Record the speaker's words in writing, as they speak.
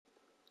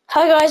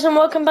Hi guys and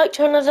welcome back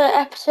to another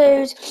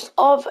episode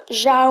of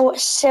João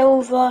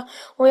Silva.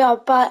 We are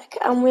back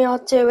and we are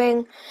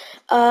doing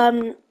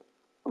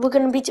we're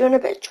going to be doing a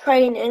bit of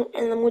training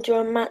and then we'll do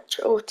a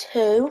match or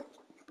two.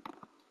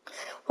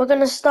 We're going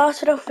to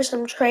start it off with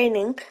some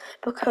training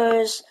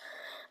because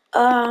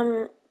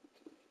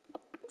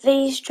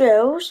these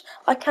drills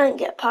I can't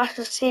get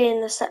past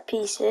seeing the set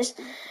pieces,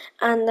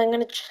 and I'm going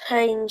to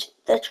change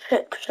the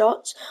trick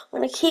shots. I'm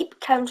going to keep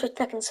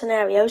counter-attacking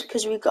scenarios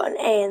because we've got an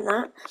A in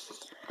that.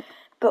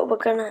 But we're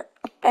gonna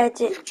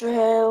edit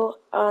drill.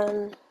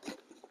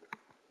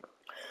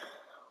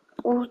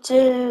 We'll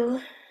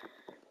do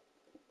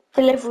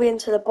delivery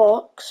into the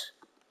box.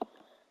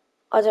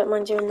 I don't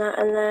mind doing that,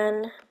 and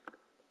then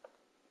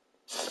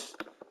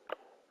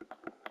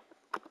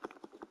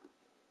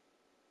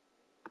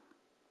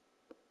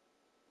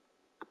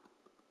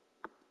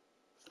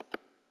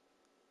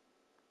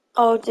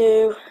I'll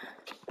do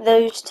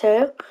those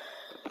two.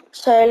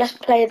 So let's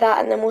play that,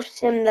 and then we'll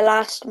sim the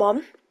last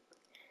one.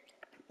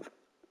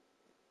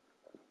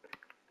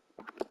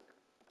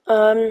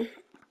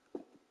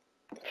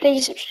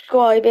 Please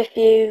subscribe if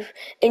you've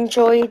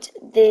enjoyed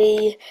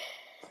the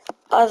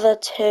other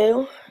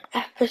two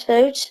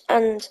episodes,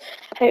 and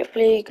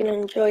hopefully you can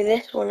enjoy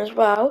this one as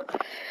well.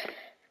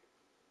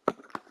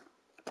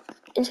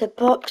 Into the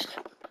box.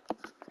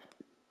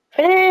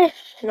 Finish!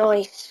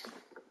 Nice.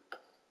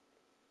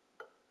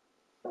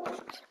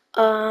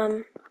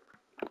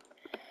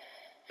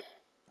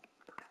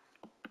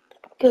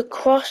 Good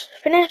cross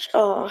finish.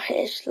 Oh,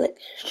 it's like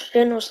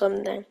shin or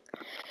something.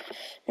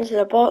 Into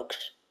the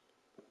box.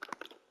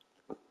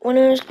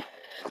 Winners.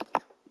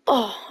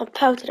 Oh, I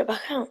pelted it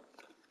back out.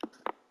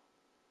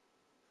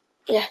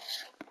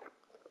 Yes.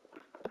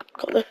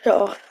 Got the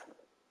shot off.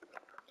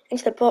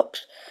 Into the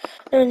box.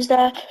 No one's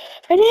there.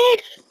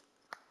 Finish!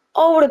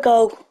 Oh, what a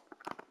goal.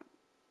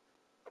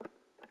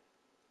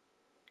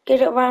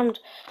 Get it around.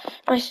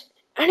 Nice.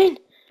 And in.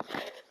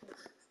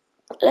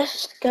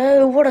 Let's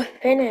go. What a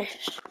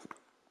finish.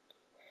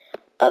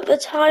 At the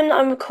time that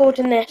I'm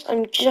recording this,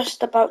 I'm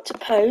just about to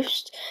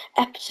post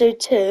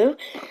episode 2,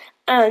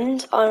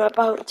 and I'm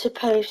about to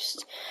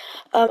post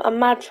a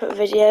Madfoot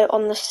video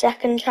on the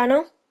second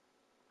channel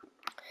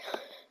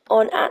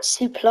on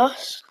 @C+.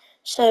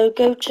 So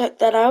go check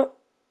that out.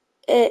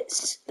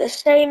 It's the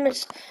same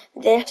as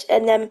this,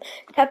 and then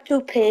capital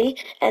P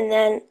and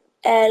then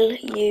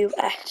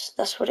LUS.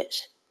 That's what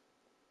it's.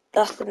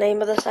 That's the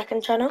name of the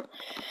second channel.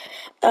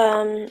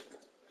 So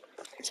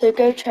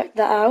go check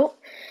that out.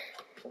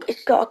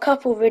 It's got a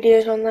couple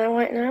videos on there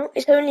right now.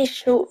 It's only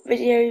short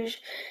videos,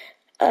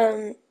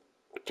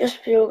 just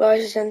for your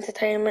guys'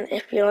 entertainment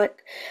if you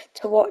like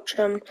to watch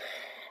them.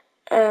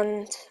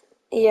 And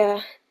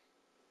yeah,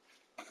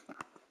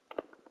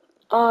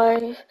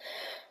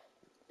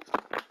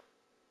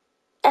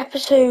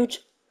 episode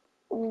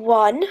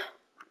 1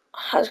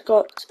 has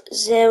got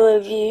 0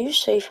 views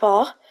so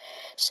far.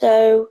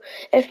 So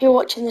if you're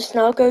watching this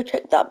now, go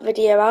check that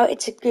video out.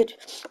 It's a good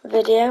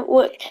video.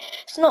 Well,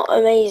 it's not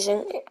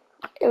amazing.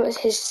 It was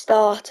his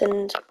start,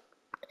 and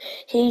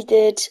he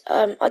did.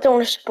 I don't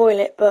want to spoil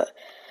it, but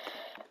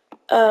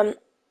I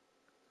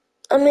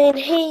mean,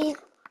 he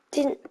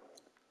didn't.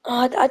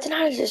 I don't know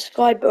how to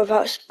describe it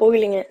without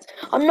spoiling it.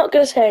 I'm not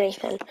gonna say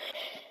anything.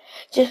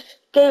 Just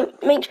go.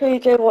 Make sure you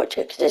go watch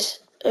it because it's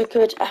a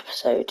good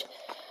episode.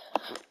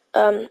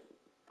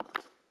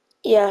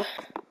 Yeah.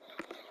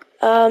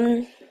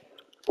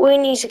 We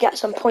need to get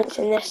some points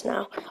in this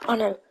now. Oh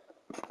no,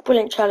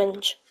 brilliant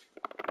challenge.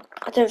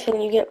 I don't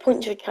think you get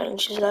points for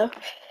challenges though.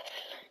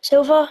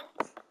 Silver,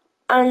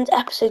 and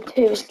episode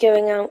 2 is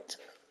going out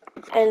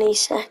any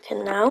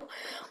second now.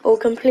 We'll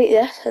complete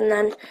this and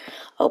then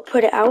I'll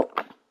put it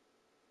out.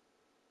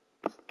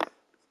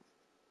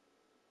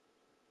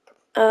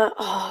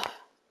 I'm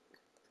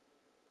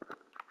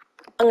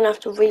gonna have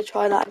to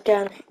retry that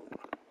again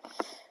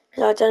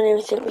because I don't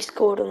even think we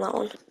scored on that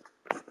one.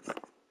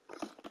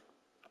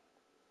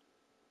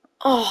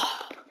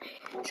 Oh,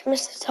 it's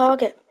missed the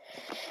target.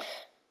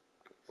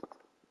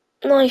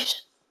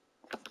 Nice.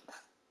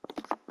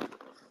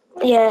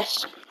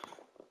 Yes.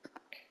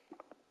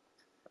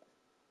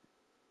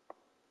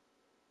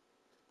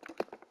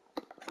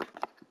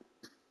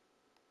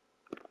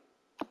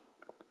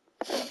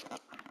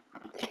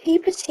 The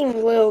keeper seemed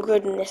real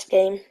good in this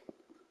game.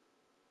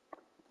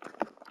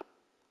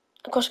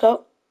 Cross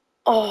goal.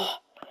 Oh.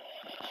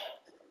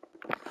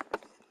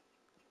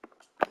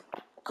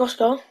 Cross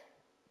goal.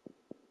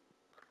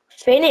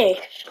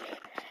 Finish.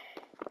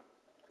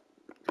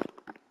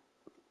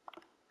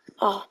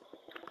 Oh.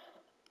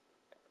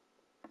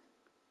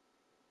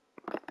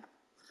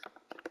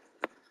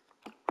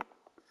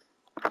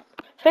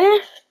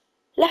 Finish.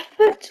 Left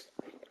foot.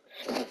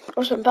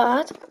 Wasn't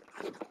bad.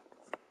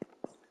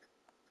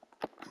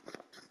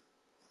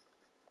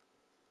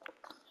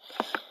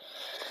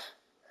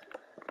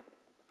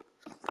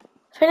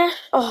 Finish.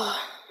 Oh.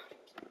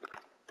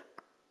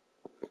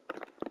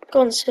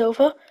 Go on,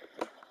 Silver.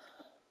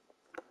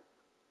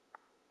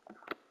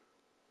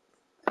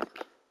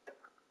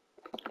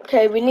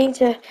 Okay, we need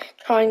to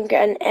try and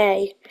get an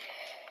A,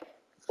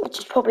 which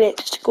is probably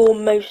to score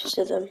most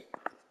of them.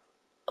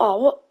 Oh,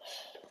 what?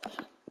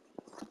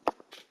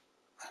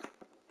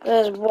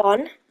 There's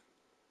one.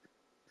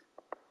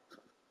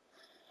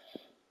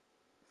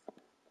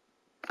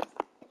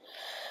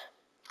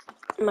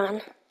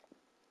 Man.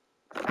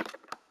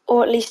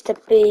 Or at least a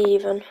B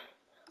even.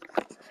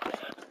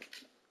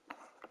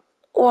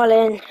 All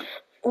in.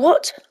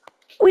 What?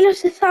 We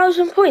lost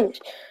 1,000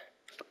 points.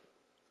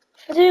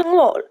 For doing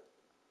what?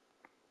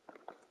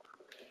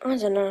 I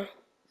don't know.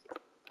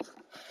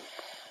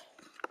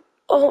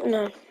 Oh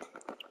no.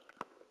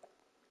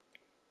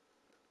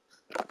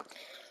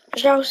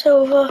 João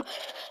Silva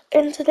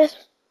into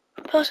this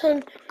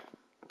person.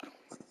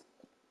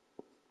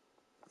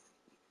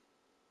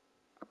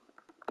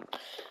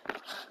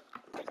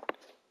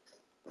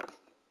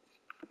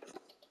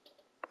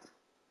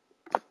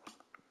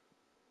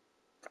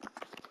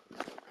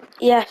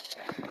 Yes.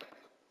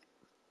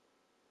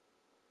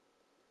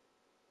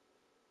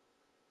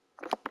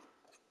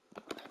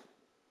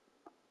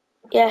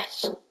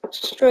 Yes.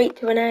 Straight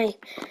to an A.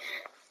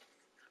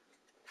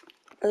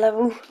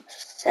 Level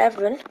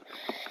 7.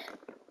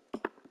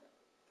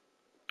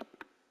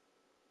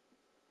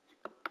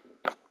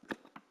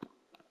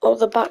 Oh,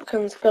 the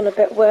backhand's gone a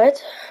bit weird.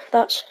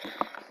 That's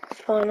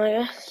fine,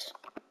 I guess.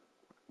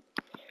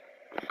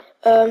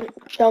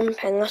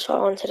 Jumping, that's what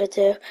I wanted to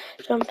do.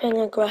 Jumping,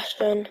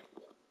 aggression.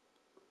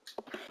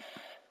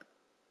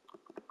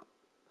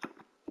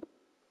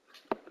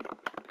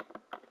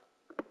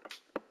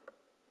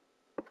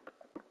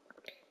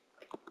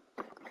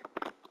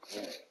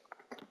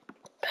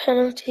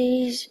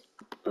 Penalties,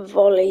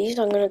 volleys,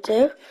 I'm going to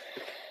do.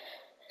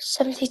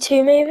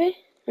 72 maybe?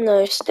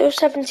 No, still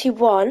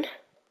 71.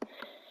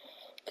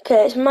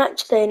 Okay, it's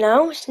match day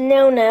now. It's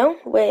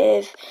 0-0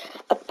 with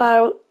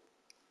about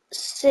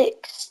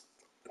 6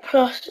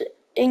 plus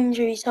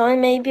injury time,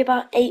 maybe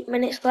about 8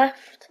 minutes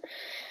left.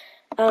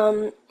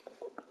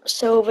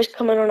 Silver's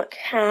coming on at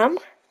cam.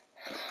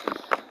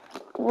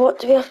 What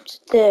do we have to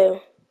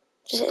do?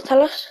 Does it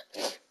tell us?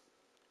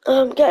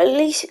 Get at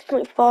least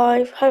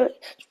 6.5.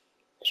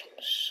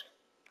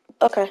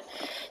 Okay,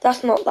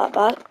 that's not that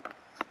bad.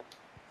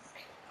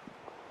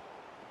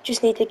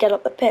 Just need to get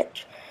up the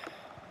pitch.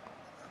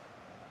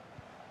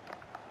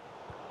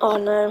 Oh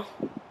no.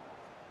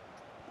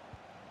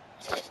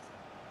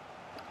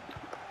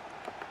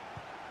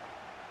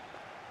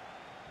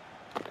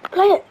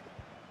 Play it.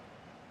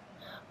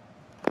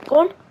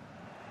 Go on.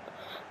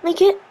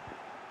 Make it.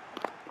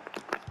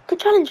 Good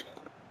challenge.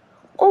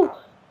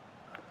 Oh.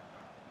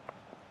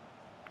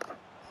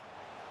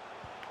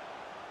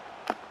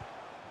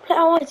 Play it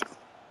out wide.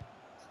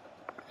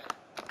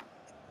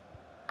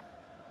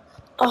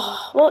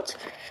 Oh, what?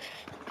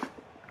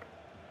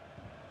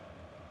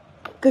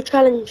 Good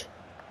challenge.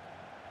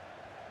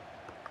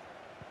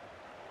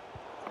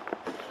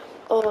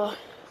 Oh.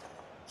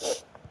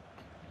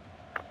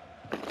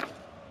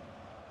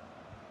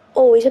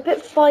 Oh, he's a bit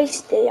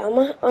feisty.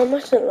 I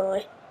mustn't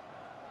lie.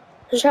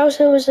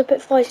 Chelsea was a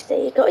bit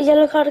feisty. He got a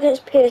yellow card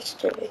against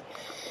PSG.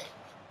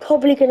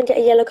 Probably going to get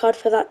a yellow card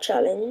for that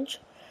challenge.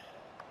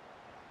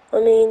 I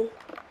mean,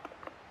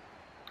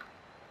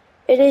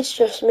 it is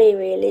just me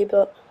really,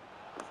 but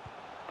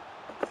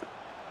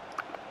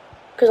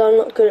because I'm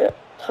not good at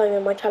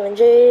timing my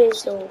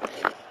challenges, or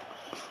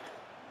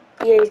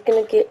yeah, he's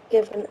going to get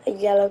given a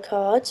yellow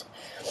card,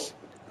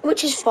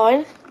 which is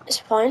fine. It's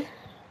fine.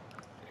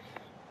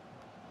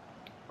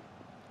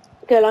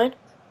 Go line.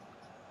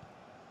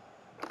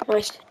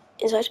 Nice.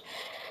 Inside.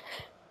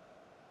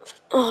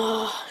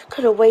 Oh,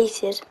 could have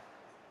waited.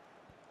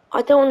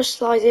 I don't want to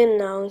slide in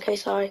now in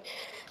case I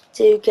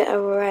do get a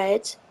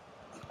red.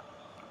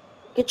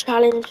 Good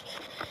challenge.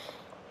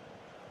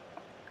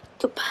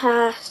 Good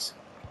pass.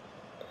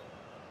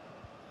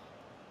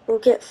 We'll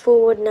get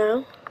forward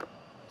now.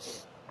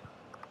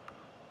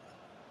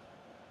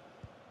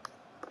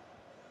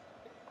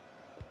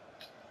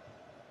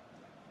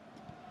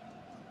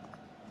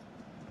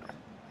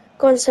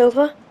 Go on,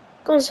 Silva.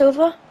 Go on,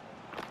 Silva.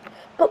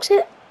 Box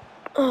it.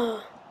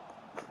 Oh.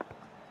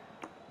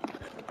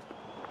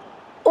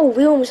 Oh,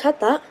 we almost had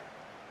that.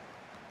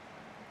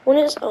 When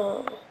it's...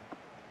 Oh.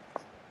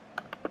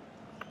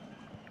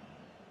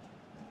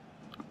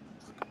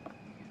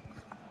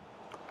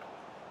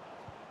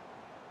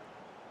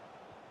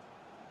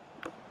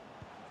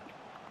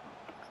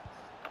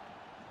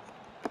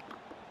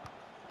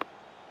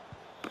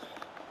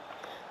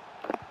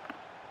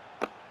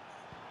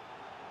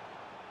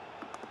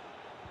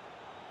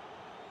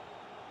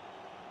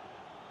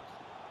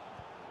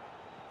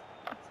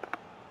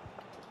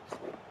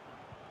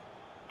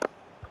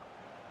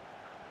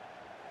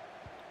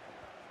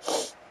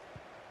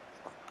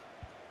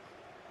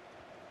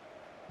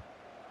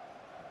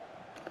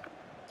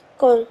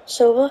 Go on,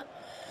 Silva.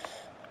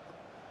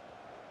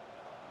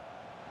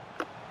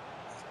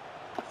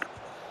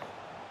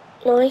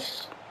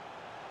 Nice.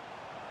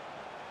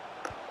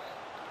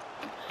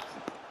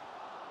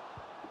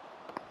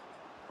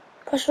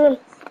 Pressure him.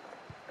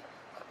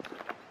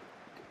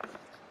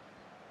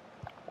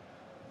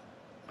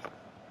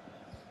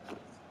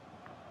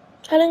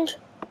 Challenge.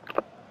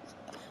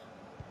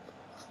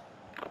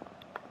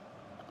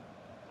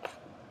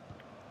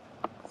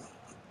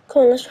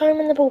 Come on, let's try and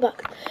win the ball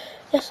back.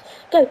 Yes,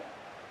 go.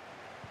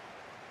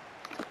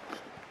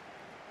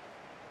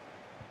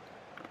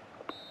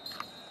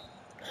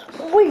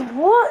 Wait,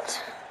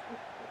 what?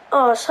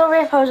 Oh, sorry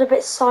if I was a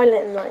bit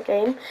silent in that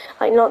game,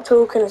 like not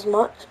talking as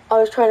much. I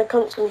was trying to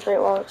concentrate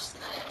whilst,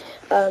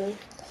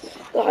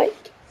 like,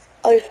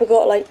 I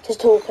forgot, like, to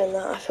talk and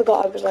that. I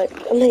forgot I was, like,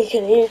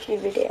 making a YouTube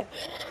video.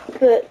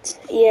 But,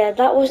 yeah,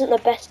 that wasn't the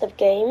best of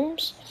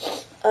games.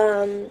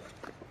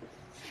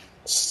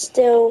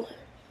 Still,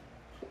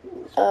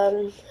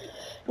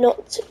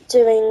 not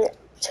doing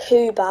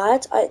too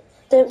bad. I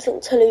don't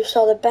think Toulouse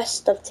are the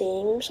best of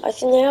teams. I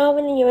think they are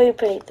in the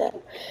Europa League,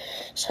 though.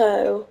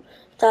 So,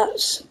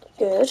 that's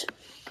good.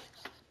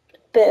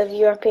 Bit of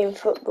European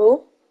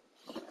football.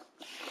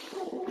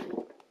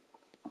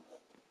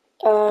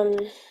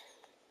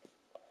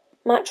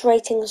 Match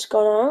rating's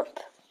gone up.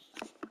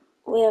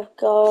 We have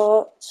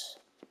got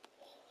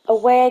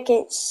away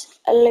against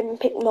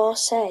Olympic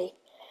Marseille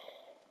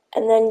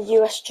and then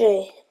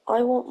USG.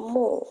 I want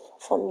more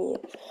from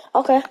you.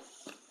 Okay.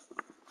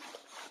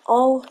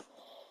 I'll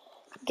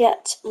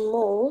get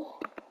more.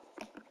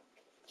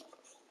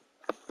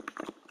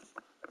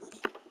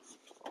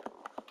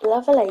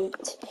 Level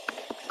 8.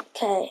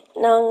 Okay,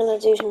 now I'm going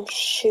to do some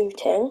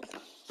shooting.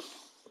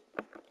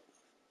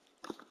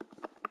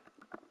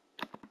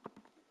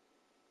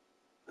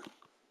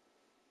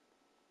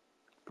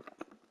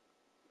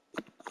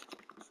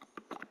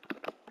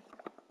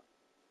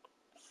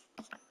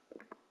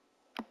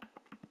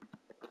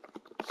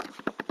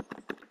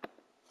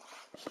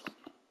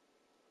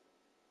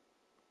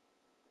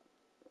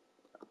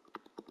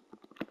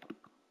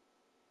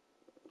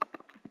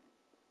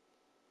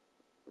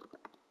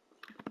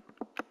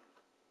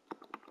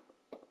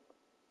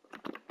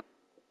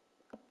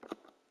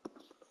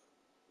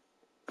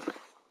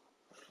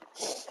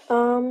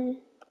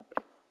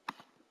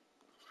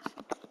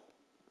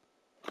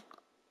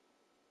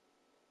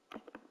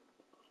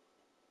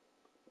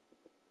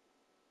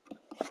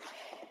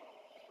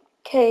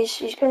 Okay,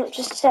 so he's gone up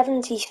to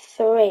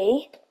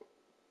 73.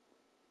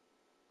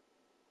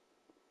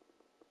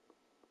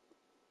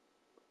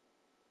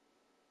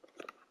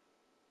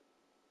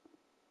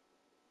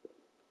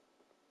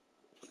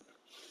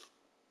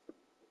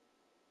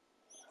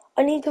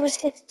 I need to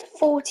assist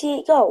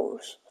 48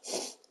 goals.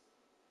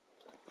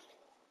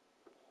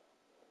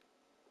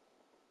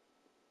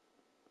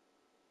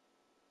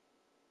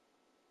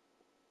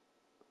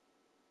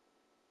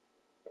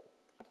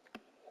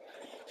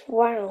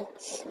 Wow.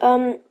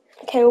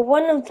 Okay,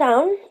 well, 1-0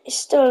 down. It's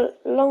still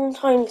a long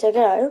time to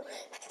go.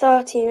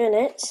 30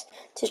 minutes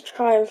to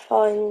try and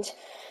find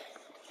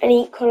an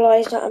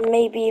equaliser and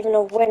maybe even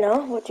a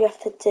winner. What do we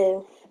have to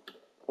do?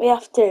 We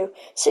have to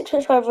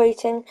 6.5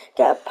 rating,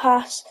 get a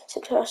pass,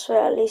 6 for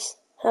at least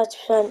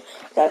 30%,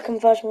 get a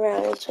conversion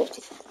rate at least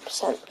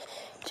 50%.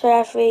 So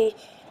every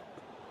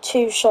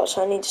 2 shots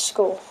I need to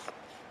score.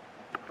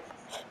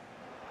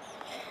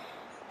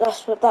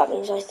 That's what that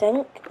means, I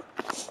think.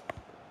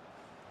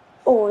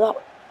 Oh, that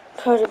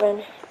could have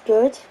been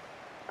good.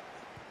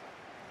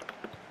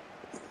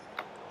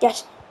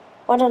 Yes,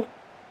 well done.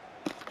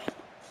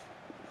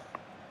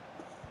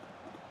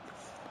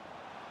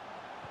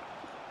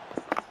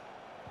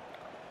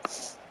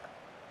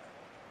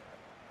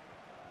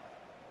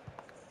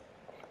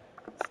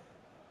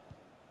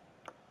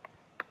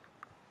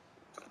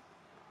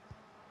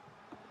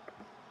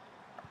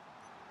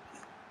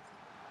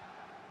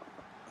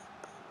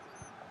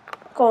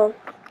 Go on.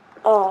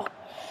 Oh,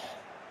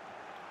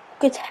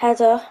 good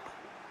header.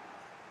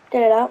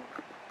 Get it out.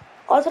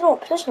 Oh, I don't know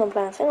what position I'm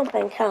playing. I think I'm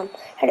playing cam.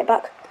 Head it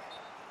back.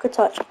 Good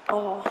touch.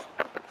 Oh.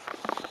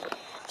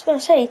 I was going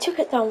to say, he took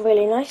it down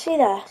really nicely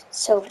there,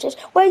 Silva.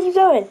 Where are you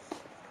going?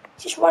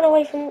 Just run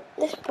away from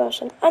this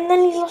person. And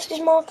then he lost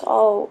his mark.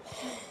 Oh.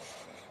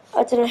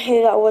 I don't know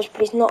who that was,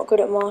 but he's not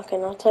good at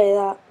marking, I'll tell you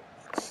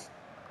that.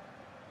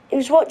 He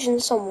was watching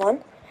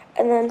someone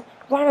and then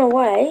ran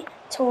away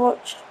to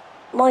watch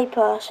my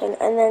person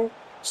and then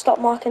stopped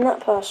marking that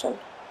person.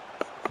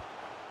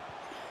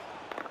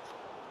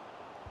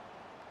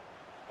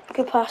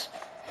 Good pass.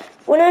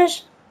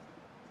 Winners.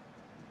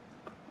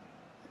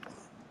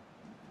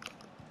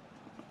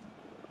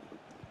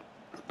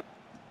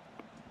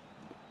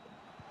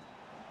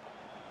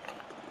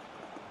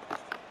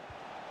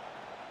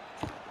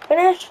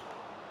 Finish.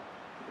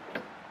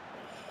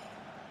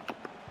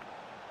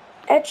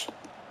 Edge.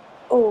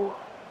 Oh.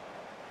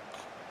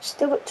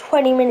 Still got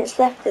 20 minutes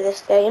left of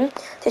this game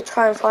to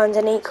try and find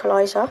an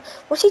equaliser.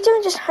 What's he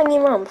doing just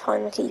hanging around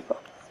behind the keeper?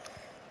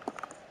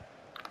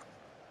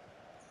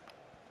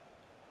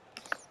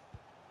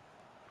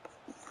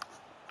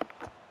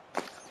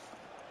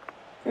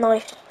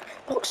 Nice.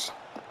 Box.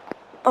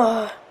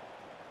 Oh.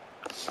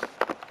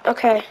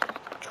 Okay.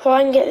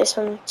 Try and get this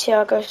on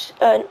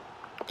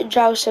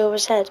João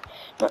Silva's head.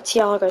 Not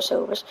Thiago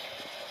Silva's.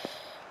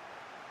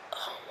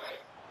 Oh, man.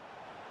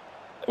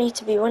 I need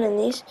to be winning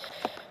these.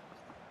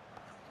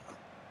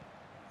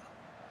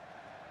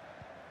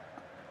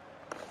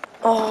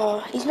 Oh,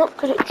 he's not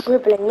good at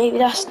dribbling. Maybe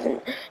that's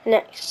the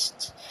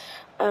next.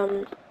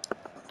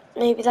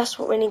 Maybe that's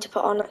what we need to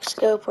put our next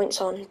skill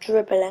points on,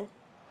 dribbling.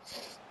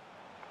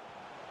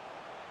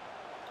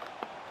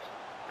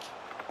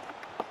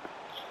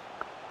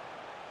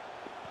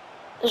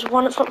 There's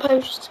one at front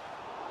post.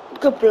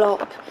 Good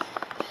block.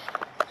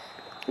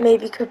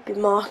 Maybe could be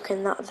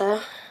marking that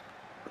there.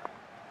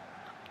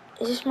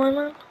 Is this my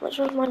man? Which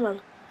one's my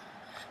man?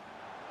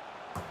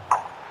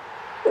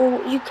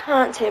 Oh, you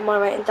can't take my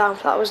rating down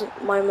if that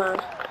wasn't my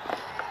man.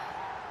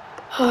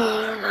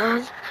 Oh,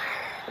 man.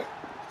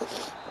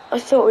 I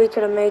thought we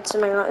could have made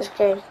something out of this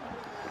game.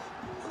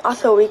 I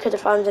thought we could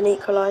have found an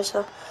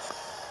equaliser.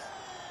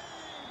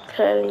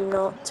 Clearly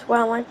not.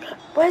 Where am I?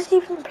 Where's he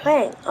even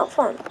playing? Up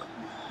front?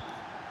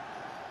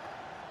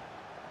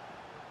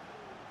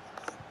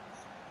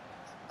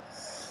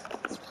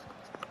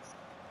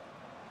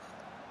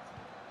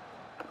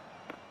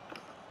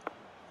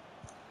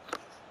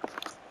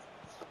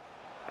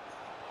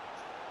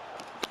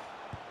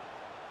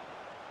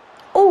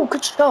 Oh,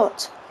 good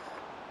shot.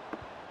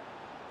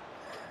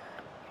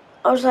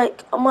 I was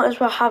like, I might as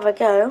well have a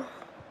go.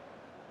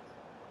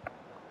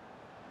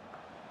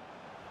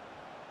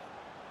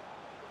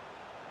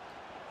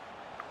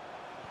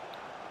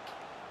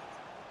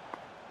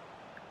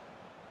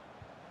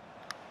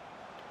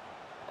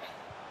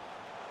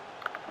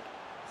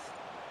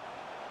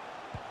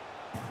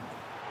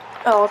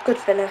 Oh, good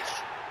finish.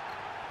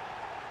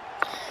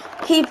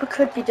 Keeper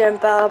could be doing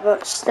better,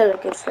 but still a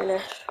good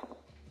finish.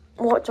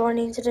 What do I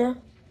need to do?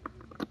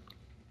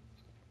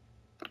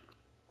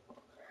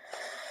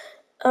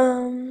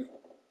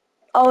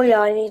 Oh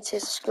yeah, I need to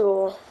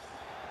score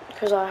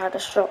because I had a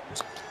shot.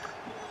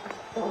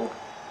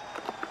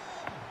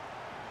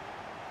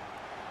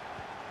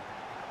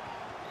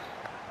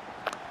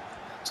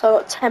 So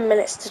I've got 10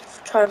 minutes to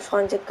try and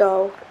find a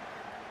goal.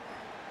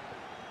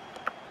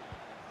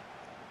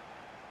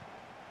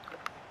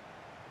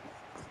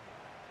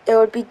 It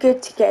would be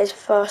good to get his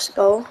first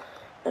goal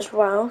as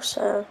well,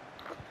 so...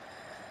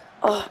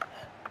 Oh,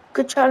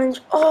 good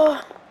challenge. Oh,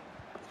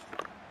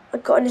 I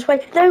got in his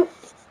way. No!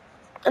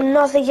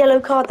 Another yellow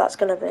card that's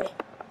going to be.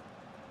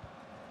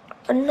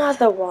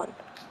 Another one.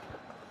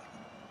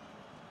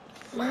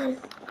 Man.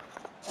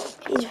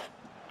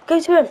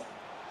 Go to him.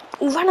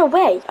 He ran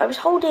away. I was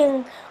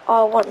holding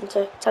R1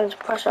 to tell him to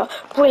pressure.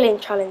 Brilliant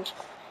challenge.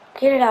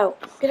 Get it out.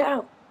 Get it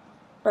out.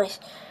 Nice.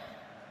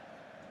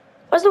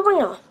 Where's the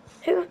winger?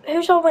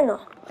 Who's our winger?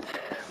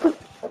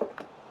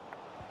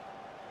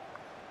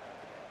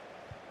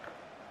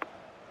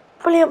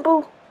 Brilliant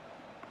ball.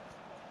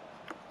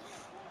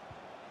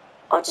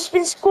 I've just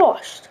been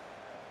squashed.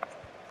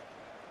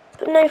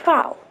 But no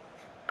foul.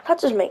 That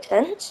doesn't make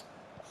sense.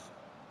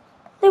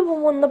 No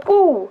one won the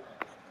ball.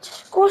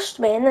 Just squashed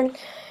me, and then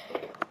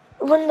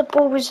when the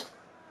ball was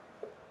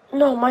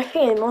not my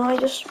feet anymore, I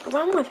just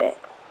ran with it.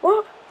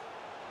 What?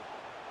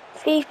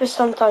 FIFA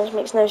sometimes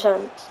makes no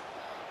sense.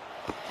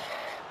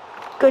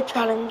 Good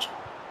challenge.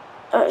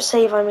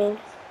 Save, I mean.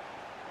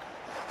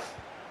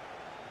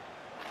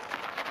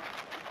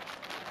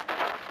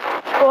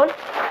 Go on.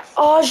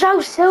 Oh,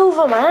 João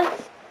Silva, man.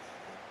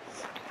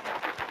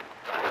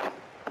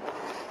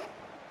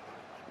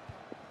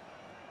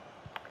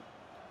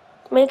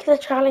 Make the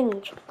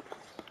challenge.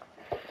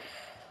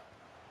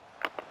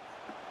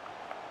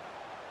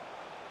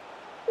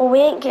 Well, we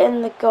ain't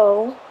getting the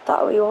goal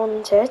that we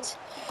wanted.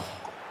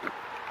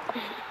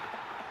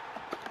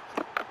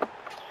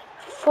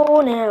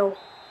 4-0.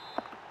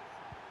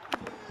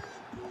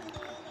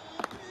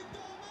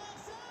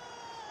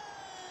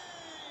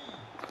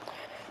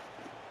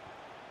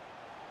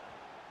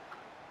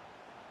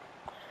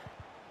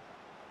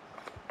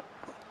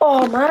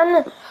 Oh,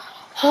 man.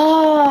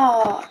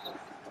 Ah.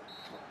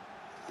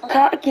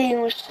 That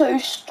game was so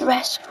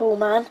stressful,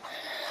 man.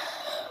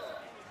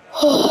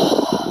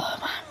 Oh,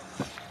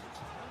 man.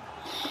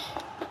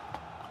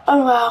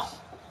 Oh, well.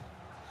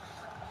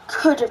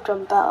 Could have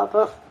done better,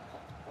 but...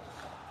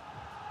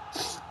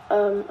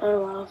 oh,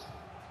 well.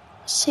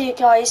 See you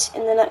guys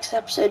in the next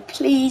episode.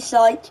 Please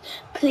like,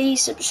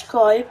 please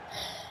subscribe,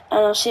 and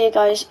I'll see you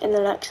guys in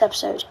the next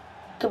episode.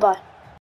 Goodbye.